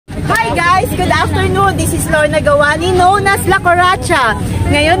good afternoon. This is Lorna GAUANI, known as Lacuracha.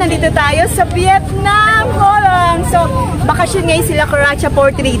 Ngayon, nandito tayo sa Vietnam, Holland. So, bakasyon ngayon si Lacuracha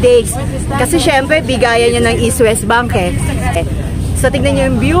for 3 days. Kasi syempre, bigayan niya ng East West Bank eh. So, tignan niyo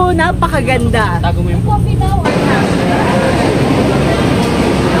yung view, napakaganda. Tago mo yung coffee now.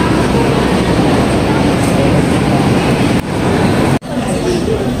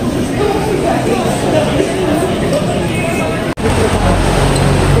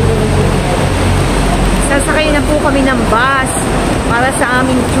 Sasakay na po kami ng bus para sa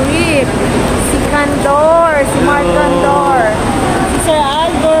aming trip. Si Candor, si Mark Candor, si Sir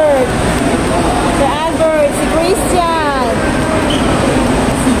Albert, si Christian,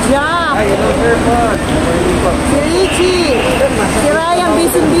 si Jack, si Richie, si Ryan,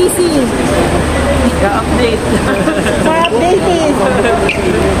 busy. Ka-update. Ka-updated.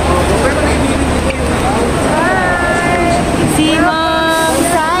 Hi! Si Ma'am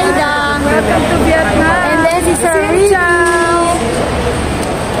Saidang. Welcome to Vietnam. And then si Sir Richie.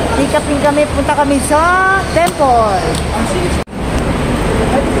 Ikapin kami, punta kami sa temple.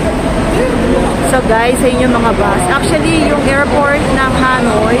 So guys, sa inyo mga bus. Actually, yung airport ng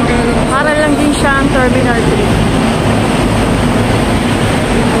Hanoi, para lang din siyang Terminal 3.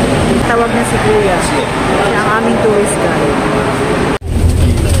 Tawag na si Kuya. Siya ang aming tourist guide.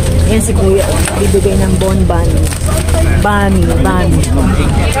 Yan si Kuya. Bibigay ng bonbon. Bami.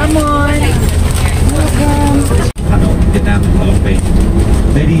 Come on! Welcome! Vietnam Taipei.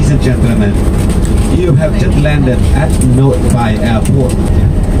 Ladies and gentlemen, you have just landed at Noi Bai Airport.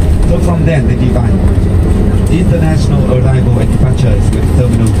 So from there, the international arrival and departure is with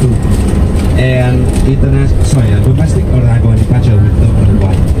Terminal 2, and domestic arrival and departure with Terminal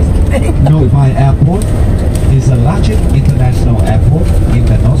 1. Noi Bai Airport is the largest international airport in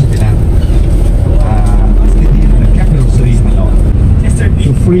the North Vietnam. It is the capital city Hanoi.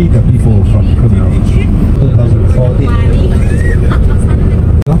 To free the people from criminal 2014.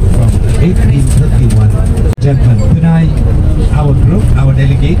 From 1831. Gentlemen, tonight our group, our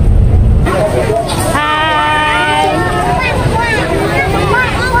delegate. Hi!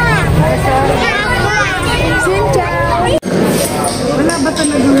 Wala ba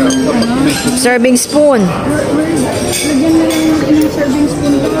talagang Serving spoon. lagyan na yung serving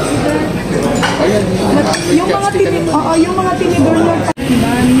spoon ko. Yung mga tinidor na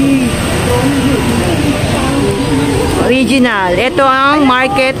Original. Ito ang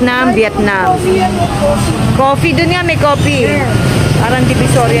market ng Vietnam. Coffee. Doon nga may coffee. Parang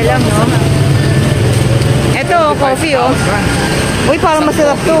divisoria lang, no? Ito, coffee, oh. Uy, parang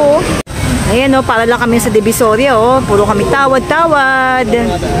masarap to, oh. Ayan, oh. Para lang kami sa divisoria, oh. Puro kami tawad-tawad.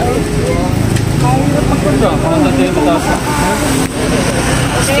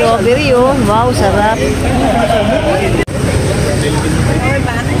 Strawberry, oh. Wow, sarap.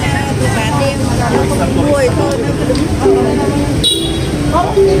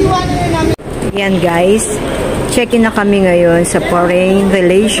 Yan guys, check-in na kami ngayon sa Foreign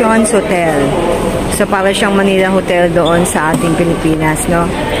Relations Hotel. So para siyang Manila Hotel doon sa ating Pilipinas, no?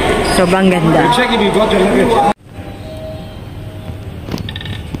 Sobrang ganda.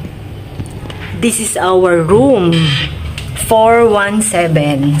 This is our room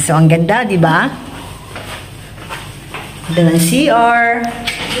 417. So ang ganda, di ba? Ganda ng CR.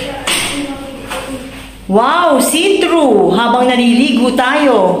 Wow, see-through habang naliligo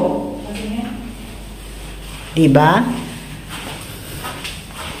tayo. Diba?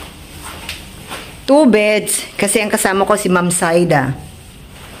 2 beds kasi ang kasama ko si Ma'am Saida.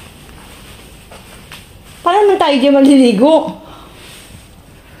 Paano naman tayo dyan magliligo?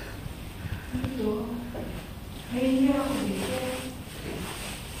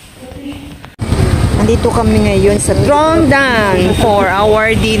 Nandito kami ngayon sa Trong Dang for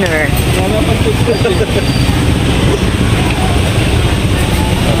our dinner.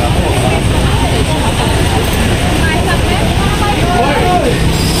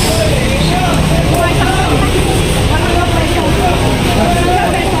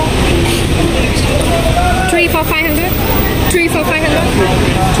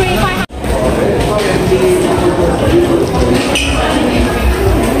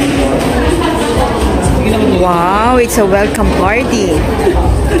 Wow, it's a welcome party.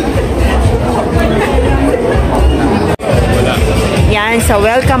 Yan, sa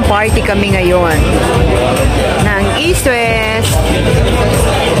welcome party kami ngayon ng East West.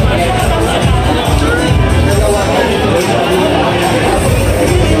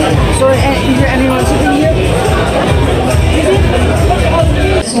 So, is there anyone sitting here?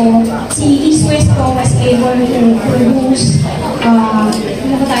 So, si East West po was able to produce $4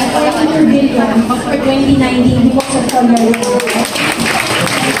 billion. 2019 because of the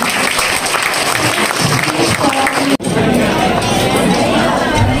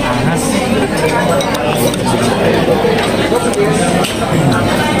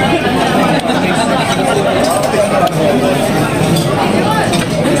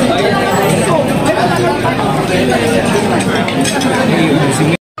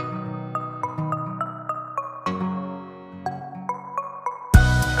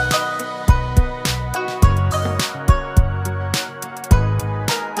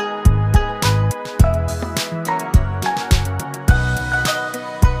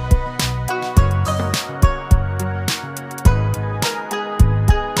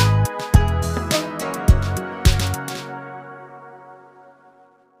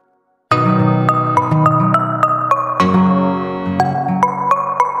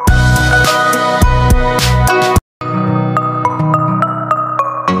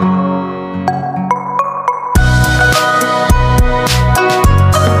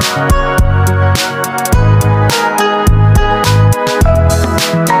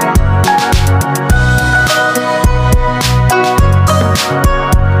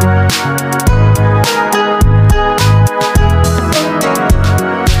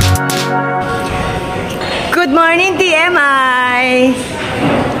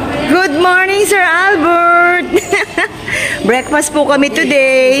Good morning, Sir Albert! Breakfast po kami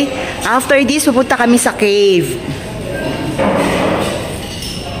today. After this, pupunta kami sa cave.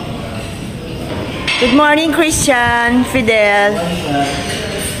 Good morning, Christian, Fidel.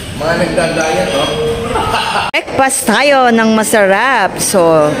 Mga nagdadaya to. Breakfast tayo ng masarap.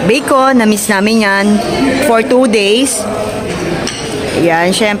 So, bacon, na-miss namin yan for 2 days.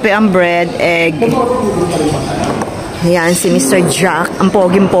 Yan, syempre ang bread, egg. Yan, si Mr. Jack, ang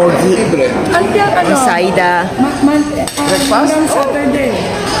poging-pogi. Ang Saida. Breakfast? Saturday.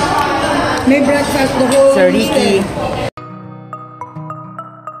 May breakfast the whole Sir Ricky.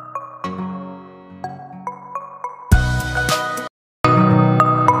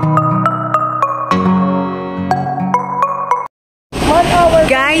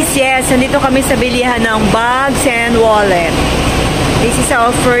 Guys, yes, nandito kami sa bilihan ng bags and wallet. This is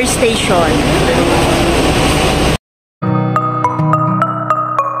our first station.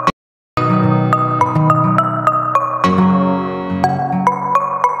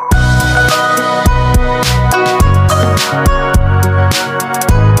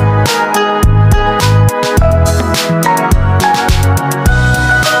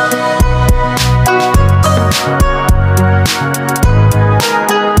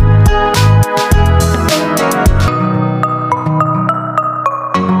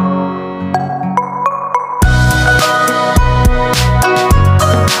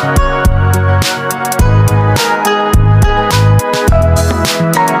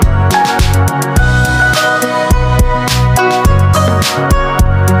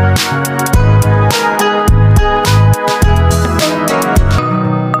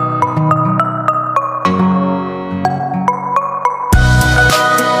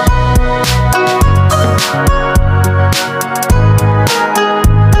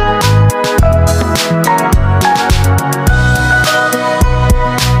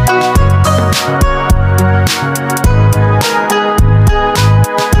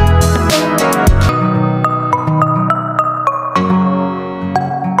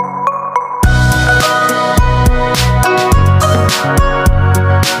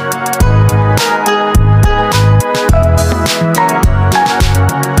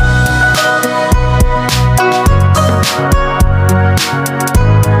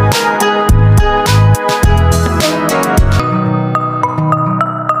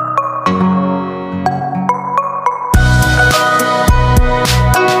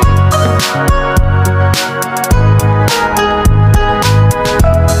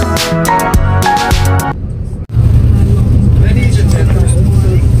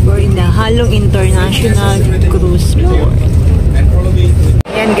 International Cruise Port.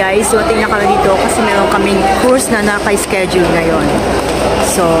 Ayan guys, so tingnan kami dito kasi meron kaming cruise na naka-schedule ngayon.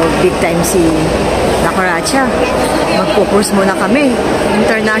 So, big time si Lacuracha. Magpo-cruise muna kami.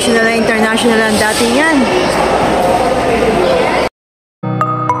 International ang dati yan.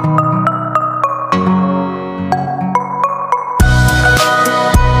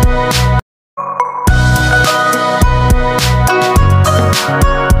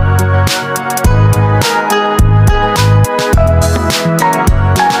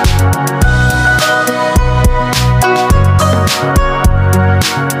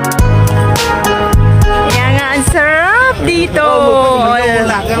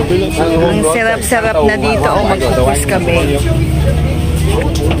 Ang sarap-sarap na dito o mag-focus kami.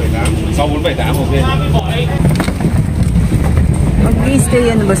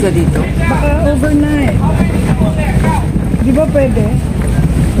 Mag-i-stay yan ba sila dito? Baka overnight. Di ba pwede?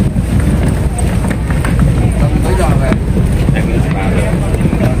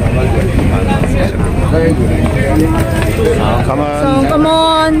 So, come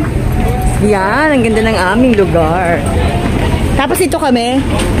on! Yan, ang ganda ng aming lugar. Tapos ito kami.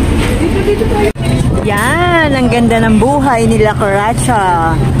 Yan, ang ganda ng buhay ni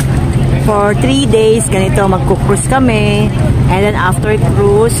Lacuracha. For 3 days, ganito, magkukrus kami. And then after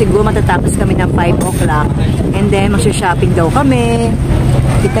cruise, siguro matatapos kami ng 5 o'clock. And then, magsha-shopping daw kami.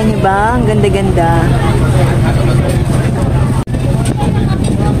 Kita niyo ba? Ang ganda-ganda.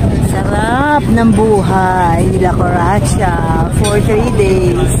 Sarap ng buhay ni Lacuracha. For 3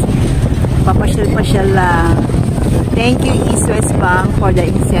 days. Papasyal-pasyal lang. Thank you, East West Bank, for the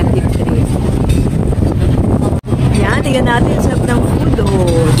incentive trip. Yan, tingnan natin yung sarap ng food,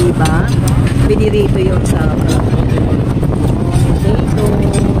 oh, diba? Pinirito yung sarap. Dito,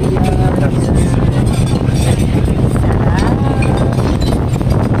 yan.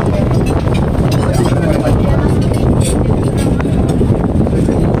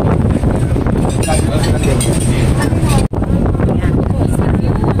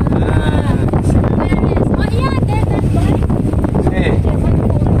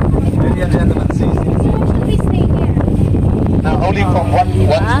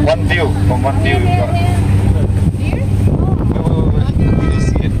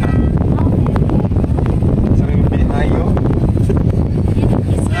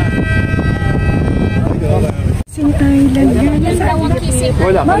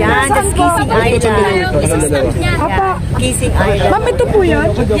 Wala. Yan, that's Kissing Island. Apa. Kissing Island. Ma'am, ito po yan?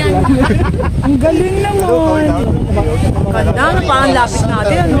 Ang galing naman. Ganda, ano pa ang lapit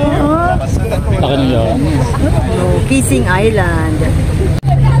natin, ano? Akin yun. Kissing Island.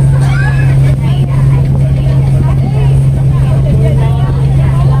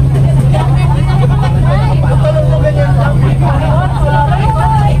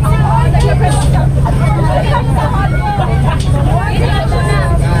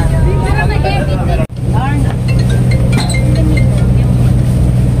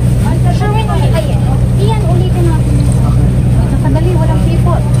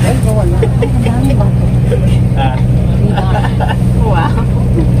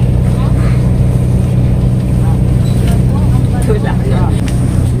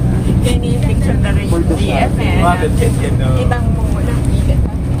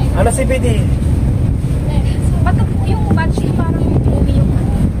 Ano si PD? Ba't yung batch parang movie yung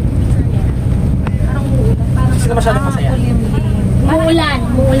picture niya? Parang umuulan. Kasi na masyadong masaya.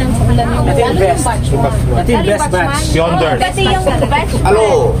 Umuulan sa ulan yung Ito yung best. batch. Ito yung best batch. Yonder. Kasi yung batch.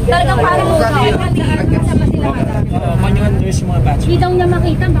 Hello. Talagang parang umuulan. Manual news yung mga batch. Hindi daw niya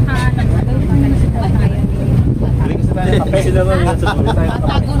makita, baka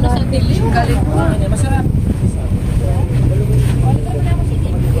tago na sa dilim. Galing po. Masarap.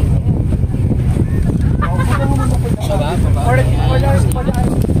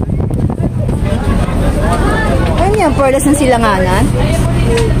 Ano yan? Perlas ng silanganan?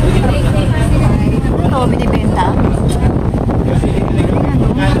 Oo, binibenta.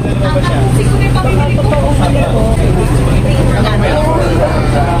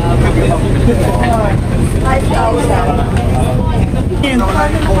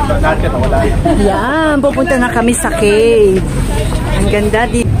 Yan, pupunta na kami sa cave. Ang ganda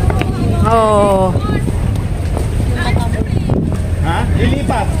dito. Oh. Ha?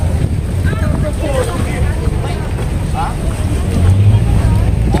 Lilipat.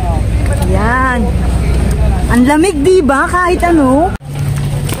 Yan. Ang lamig, di ba? Kahit ano.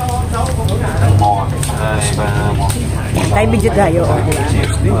 Tayo video tayo.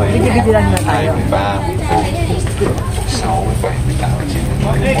 Video lang na tayo.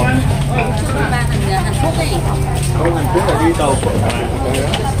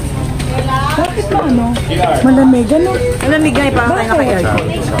 Bakit pa ano? Malamig, ano? Malamig nga, parang tayo naka-aircon.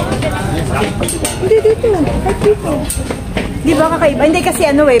 Hindi dito. Kahit dito. Di ba kakaiba? Hindi kasi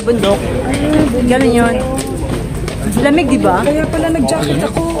ano eh, bundok. Ganun yun. Lamig, di ba? Kaya pala nag-jacket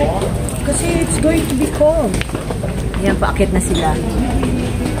ako. Kasi it's going to be cold. Yan, paakit na sila.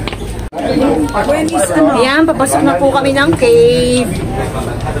 When is ano? Ayan, papasok na po kami ng cave.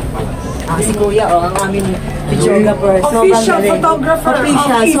 Ah, si Kuya, oh, ang aming videographer. Sobrang Official galing. photographer.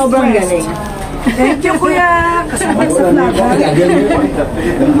 Official, East sobrang West. galing. Thank you, Kuya. Kasama sa vlogger.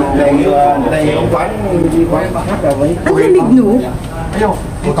 Ang lamig, no?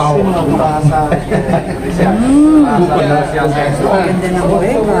 Ang ganda ng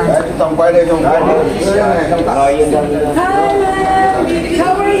buweba.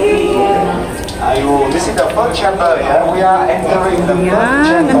 How are you? This is the first chapter, yeah? We are entering the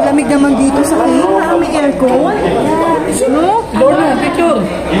Yan, ang lamig naman dito sa cave. Ah, may aircon. No? Lorna, picture.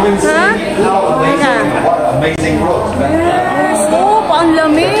 Ha? Okay na. amazing road. Oh, ang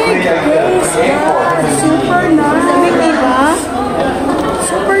lamig. Super nice. Lamig, di ba?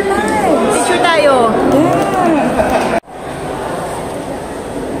 Super nice. Picture tayo.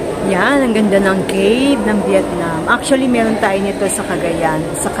 Yan, ang ganda ng cave ng Vietnam. Actually, meron tayo nito sa Cagayan,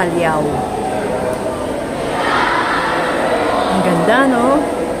 sa Callao. Ang ganda, no?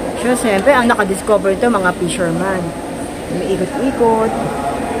 Sure, siyempre, ang nakadiscover ito, mga fisherman. May ikot-ikot.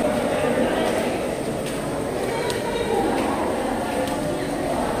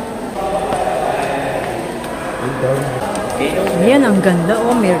 Ayan, ang ganda,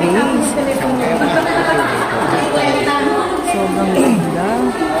 oh, may rays. Sobrang ganda.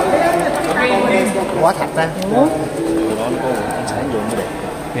 Quá thật ra. Oh.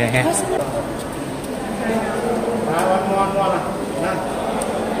 Dạ ha.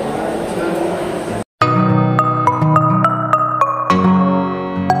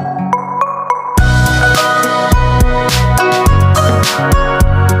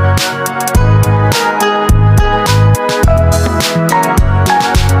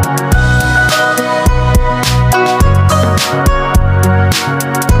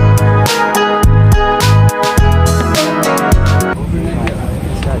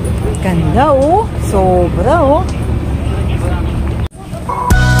 Ganda, oh. Sobra, oh.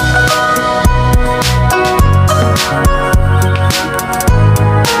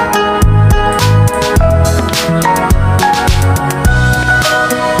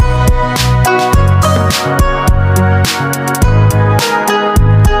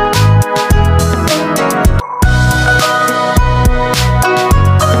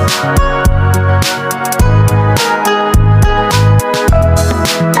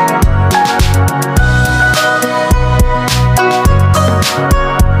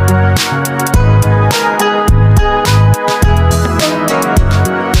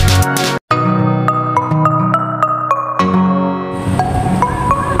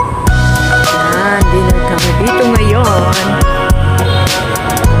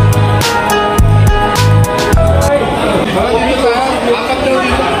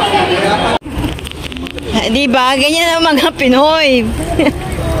 yung mga Pinoy.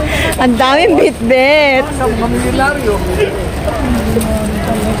 Ang daming bit-bit.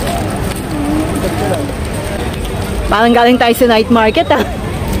 Parang galing tayo sa night market, ah.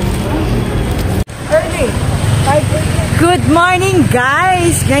 Good morning,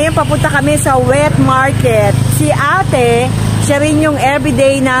 guys! Ngayon papunta kami sa wet market. Si ate, siya rin yung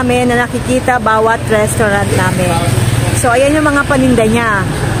everyday namin na nakikita bawat restaurant namin. So, ayan yung mga paninda niya.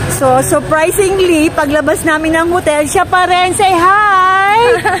 So, surprisingly, paglabas namin ng hotel, siya pa rin. Say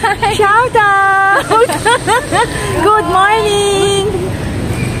hi! Shout out! Good morning!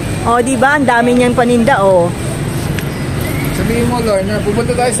 O, diba? Ang dami niyang paninda, o. Sabihin mo, Lorna,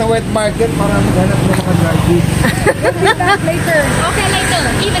 pupunta tayo sa wet market para maghanap ng mga driving. Later. Okay, later.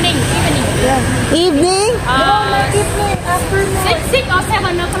 Evening. Evening? Evening, afternoon. 6 or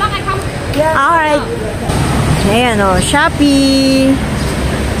 7 o'clock I come. Alright. Ayan, o. Shopee.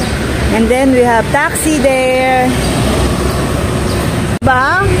 And then we have taxi there.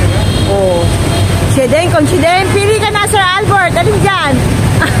 Diba? Oh. Kung Shiden, pili ka na, Sir Albert. Alin dyan?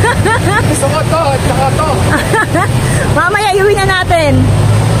 Gusto ko to, tsaka to. Mamaya, iuwi na natin.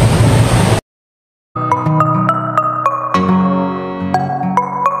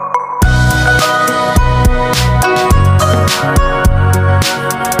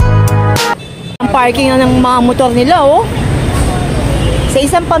 Ang parking na ng mga motor nila, oh. Sa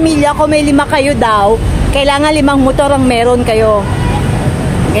isang pamilya, kung may 5 kayo daw, kailangan 5 motor ang meron kayo.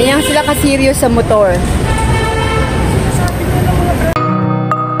 Ganyan sila ka-serious sa motor.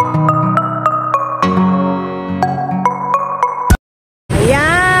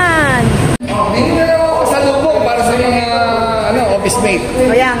 Ayan! Hindi na lang ako sa lubong para sa mga office mate.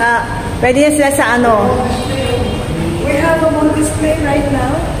 Kaya nga, pwede na sila sa ano. We have them on display right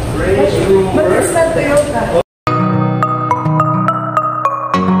now. But it's not Toyota.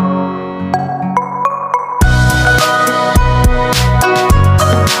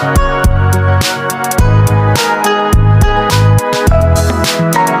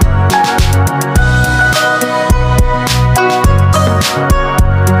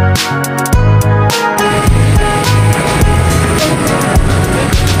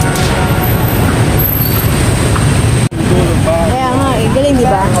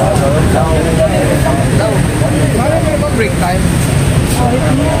 Break time.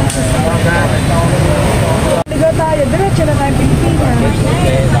 Ligo tayo. Diretso na tayo Pilipinas.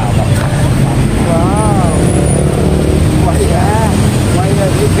 Wow!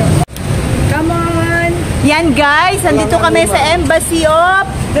 Come on! Yan guys, andito kami sa Embassy of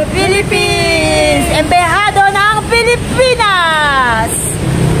the Philippines! Embahado ng Pilipinas!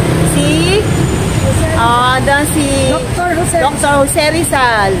 Si? Doon si Dr. Jose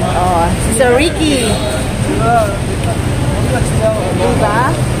Rizal. Si Sir Ricky. Diba?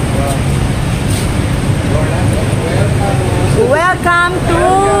 Welcome to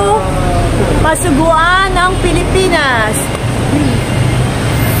Pasuguan ng Pilipinas.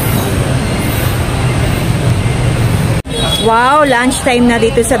 Wow, lunchtime na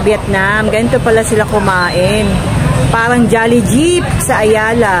dito sa Vietnam. Ganito pala sila kumain. Parang Jolly Jeep sa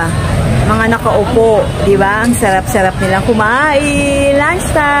Ayala. Mga nakaupo, di ba? Ang sarap-sarap nilang kumain.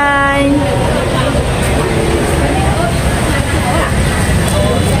 Lunchtime.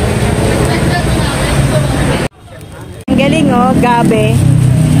 Ang galing, oh, gabi.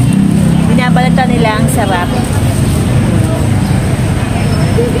 Binabalatan nila, ang sarap.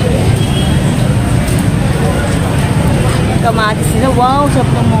 Kamatis nila, wow,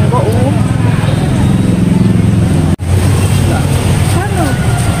 sarap ng monggo, oh.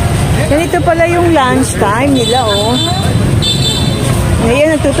 Ganito pala yung lunch time nila, oh.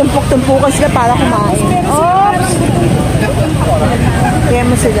 Ngayon, nagtutumpok-tumpukan sila para kumain. Oh! Kaya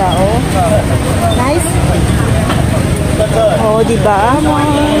mo sila, oh. Nice. Oh, diba?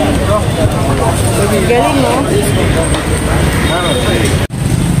 Galing, oh.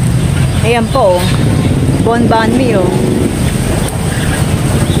 Ayan po, oh. Bon banh mi, oh.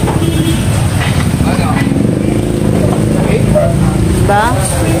 Diba?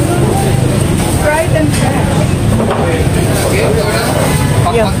 Fried and fresh. Okay,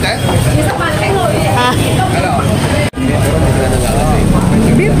 pang-content? Ah.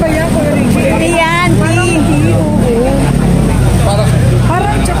 Beef ba yan? Yan, beef.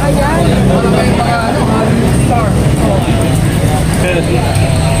 Parang tsaka yan. Parang kayong mga star.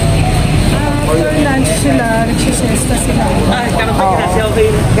 After lunch sila, nagsisiesta sila.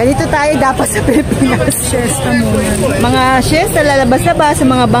 Ganito tayo dapat sa Pilipinas. Siesta muna. Mga siesta, lalabas-labas sa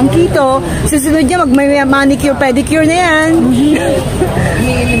mga bangkito. Susunod niya, mag-manicure, pedicure na yan.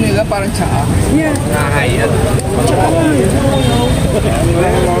 Iniinom nila parang tsaka. Yeah. Nakakayat.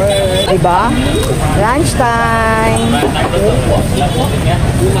 Diba? Lunch time.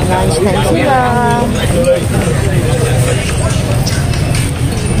 Lunch time sila.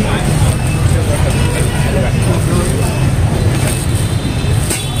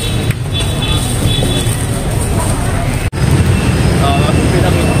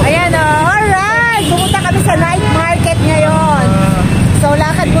 Ayan o, alright! Pumunta kami sa night market ngayon. So,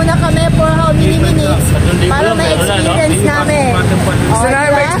 lakad muna kami for how many minutes para ma-experience namin. So now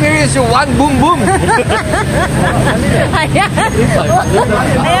I experience yung one boom boom. Ayan.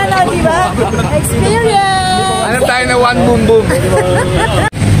 Ayan o, diba? Experience! Ano tayo na one boom boom?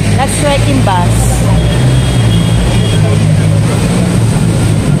 Let's trekking bus.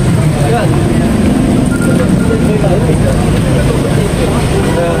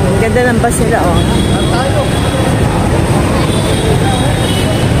 Ganda ng bus nila, oh.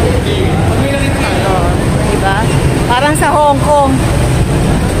 Diba? Parang sa Hong Kong.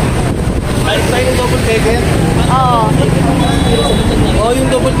 Ay, tayo yung double decker? Oo. Oo, yung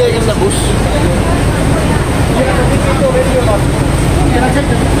double decker sa bus.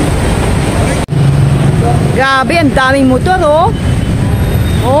 Grabe, ang daming motor, oh.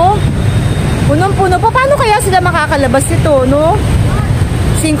 Oh. Punong-puno pa. Paano kaya sila makakalabas nito, no?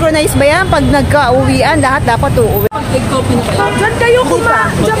 Synchronize ba yan? Pag nagka-uwian, lahat dapat uuwi. Diyan kayo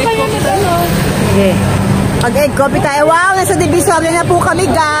diyan kayo nito. Okay. Mag-egg coffee tayo. Wow, nasa Divisoria na po kami,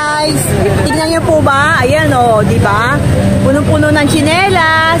 guys. Tingnan niyo po ba? Ayan, oh, di ba? Punong-puno ng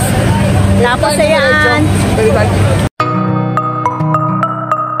tsinelas. Tapos ayan.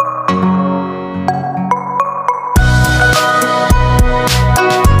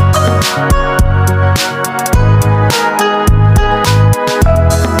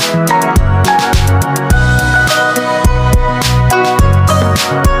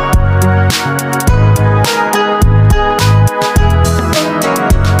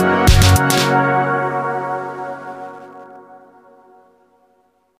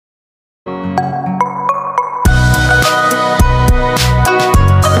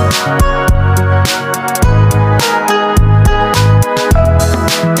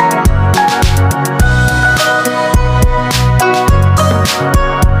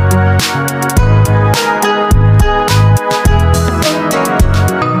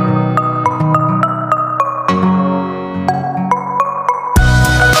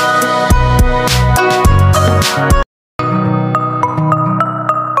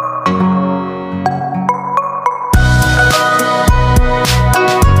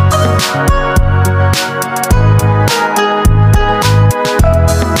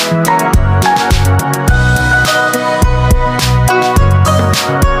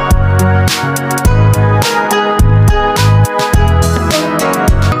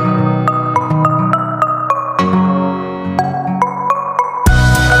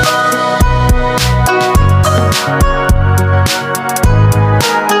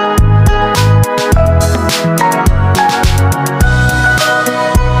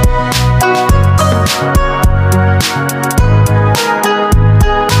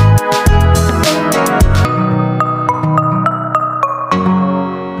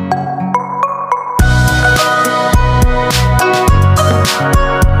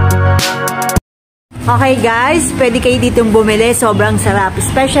 Okay guys, pwede kayo ditong bumili. Sobrang sarap.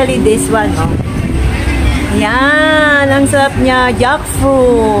 Especially this one. Oh. Yan. Ang sarap niya.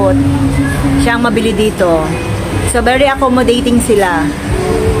 Jackfruit. Siyang mabili dito. So, very accommodating sila.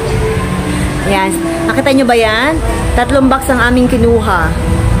 Yan. Nakita nyo ba yan? 3 box ang aming kinuha.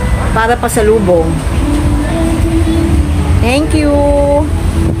 Para pasalubong. Thank you.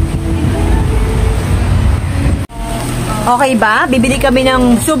 Okay ba? Bibili kami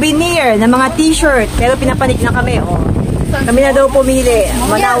ng souvenir, ng mga t-shirt. Pero pinapanik na kami, oh. Kami na daw pumili.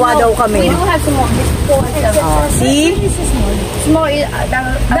 Manawa daw kami. We do have small. Oh, see? Small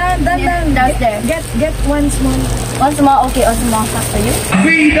down there. Get one small. One small, okay, one small. That's for you.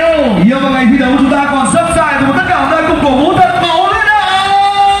 Video. Yêu ngày thi đấu chúng ta còn sắp dài thì tất cả chúng ta cùng cổ vũ thật máu lên nào.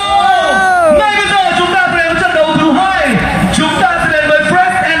 Ngay bây giờ chúng ta sẽ đến trận đấu thứ 2. Chúng ta sẽ đến với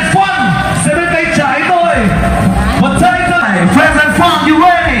Fresh and Fun. Sẽ bên tay trái tôi. Một Titan. Fresh and Fun, you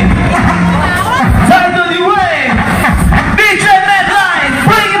ready? Titan, you ready? DJ Medline,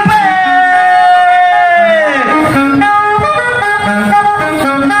 bring it back.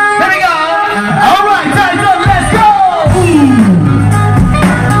 Here we go. All right, Titan, let's go.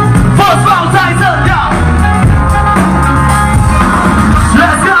 First round, Titan, down.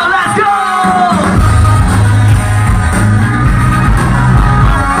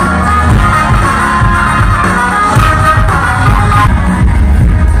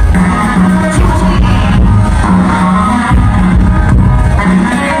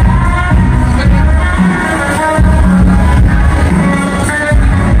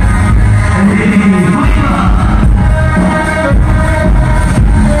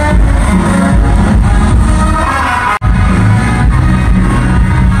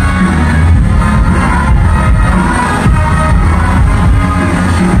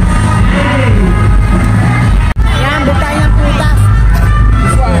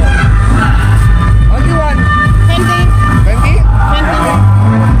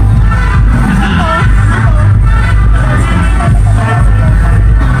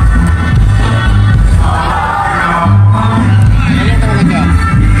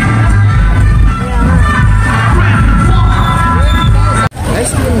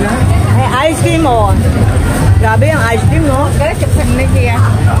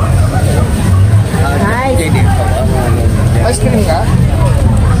 cream ka?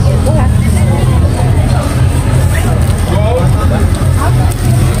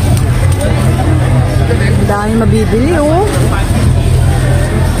 Ang dami mabibili, oh.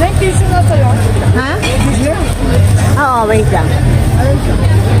 Thank you, sino sa'yo? Ha? Oo, wait lang.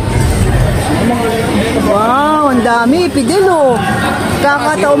 Wow, ang dami. Pidil, oh.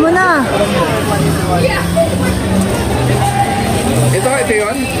 Kakataon mo na. Ito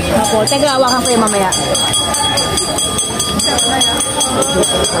yun? Ako, tagawakan ko yung mamaya.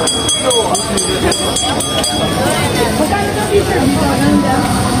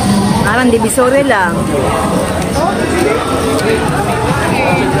 Parang divisory lang.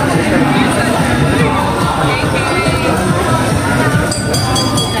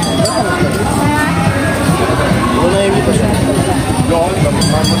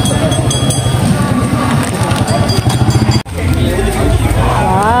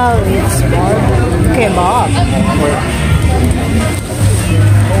 Wow, it's more kebab.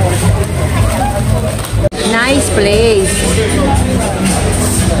 Nice place.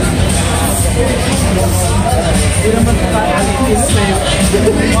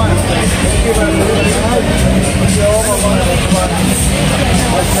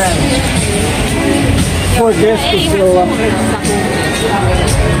 For guests to fill up.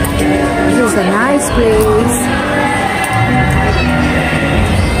 This is a nice place.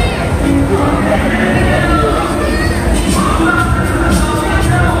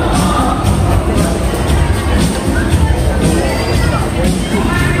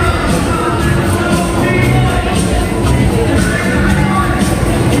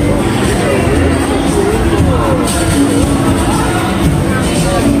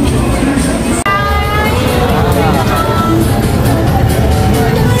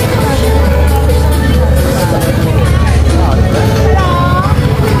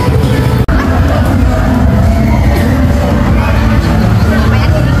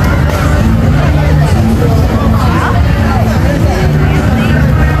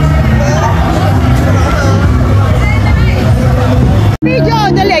 Video,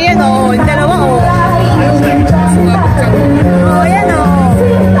 dali, ayan o. Yung dalawa o. O, ayan o.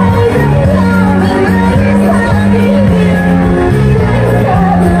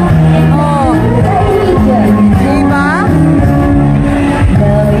 O. Diba?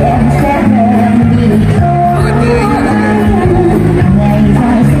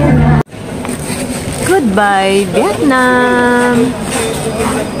 Goodbye, Vietnam.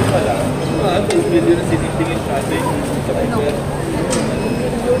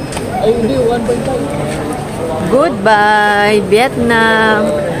 Goodbye, Vietnam.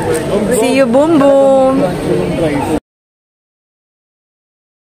 See you, boom boom.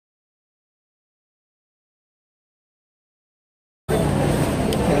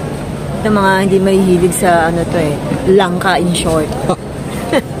 Ito mga hindi mahihilig sa ano to eh, langka in short.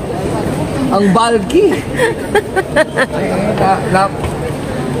 Ang bulky.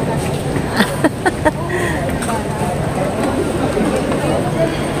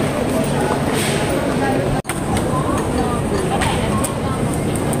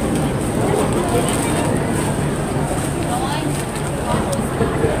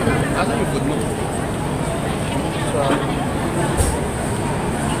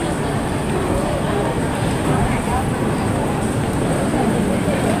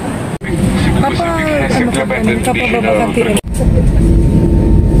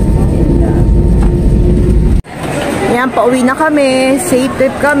 Yan, pauwi na kami. Safe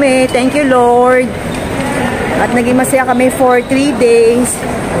trip kami. Thank you, Lord. At naging masaya kami for 3 days.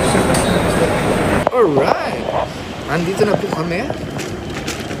 Alright. Andito na po kami.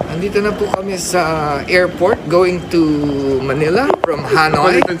 Andito na po kami sa airport going to Manila from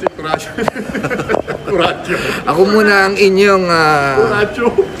Hanoi. Ako muna ang inyong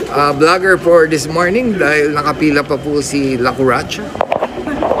vlogger for this morning dahil nakapila pa po si Lacuracha.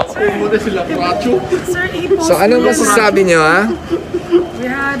 So ano masasabi nyo ha? We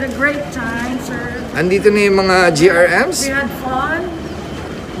had a great time, sir. Andito na yung mga GRMs. We had fun.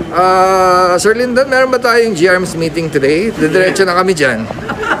 Sir Lyndon, meron ba tayong GRMs meeting today? Diretso na kami dyan.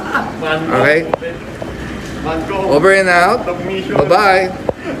 Okay? Over and out. Bye-bye.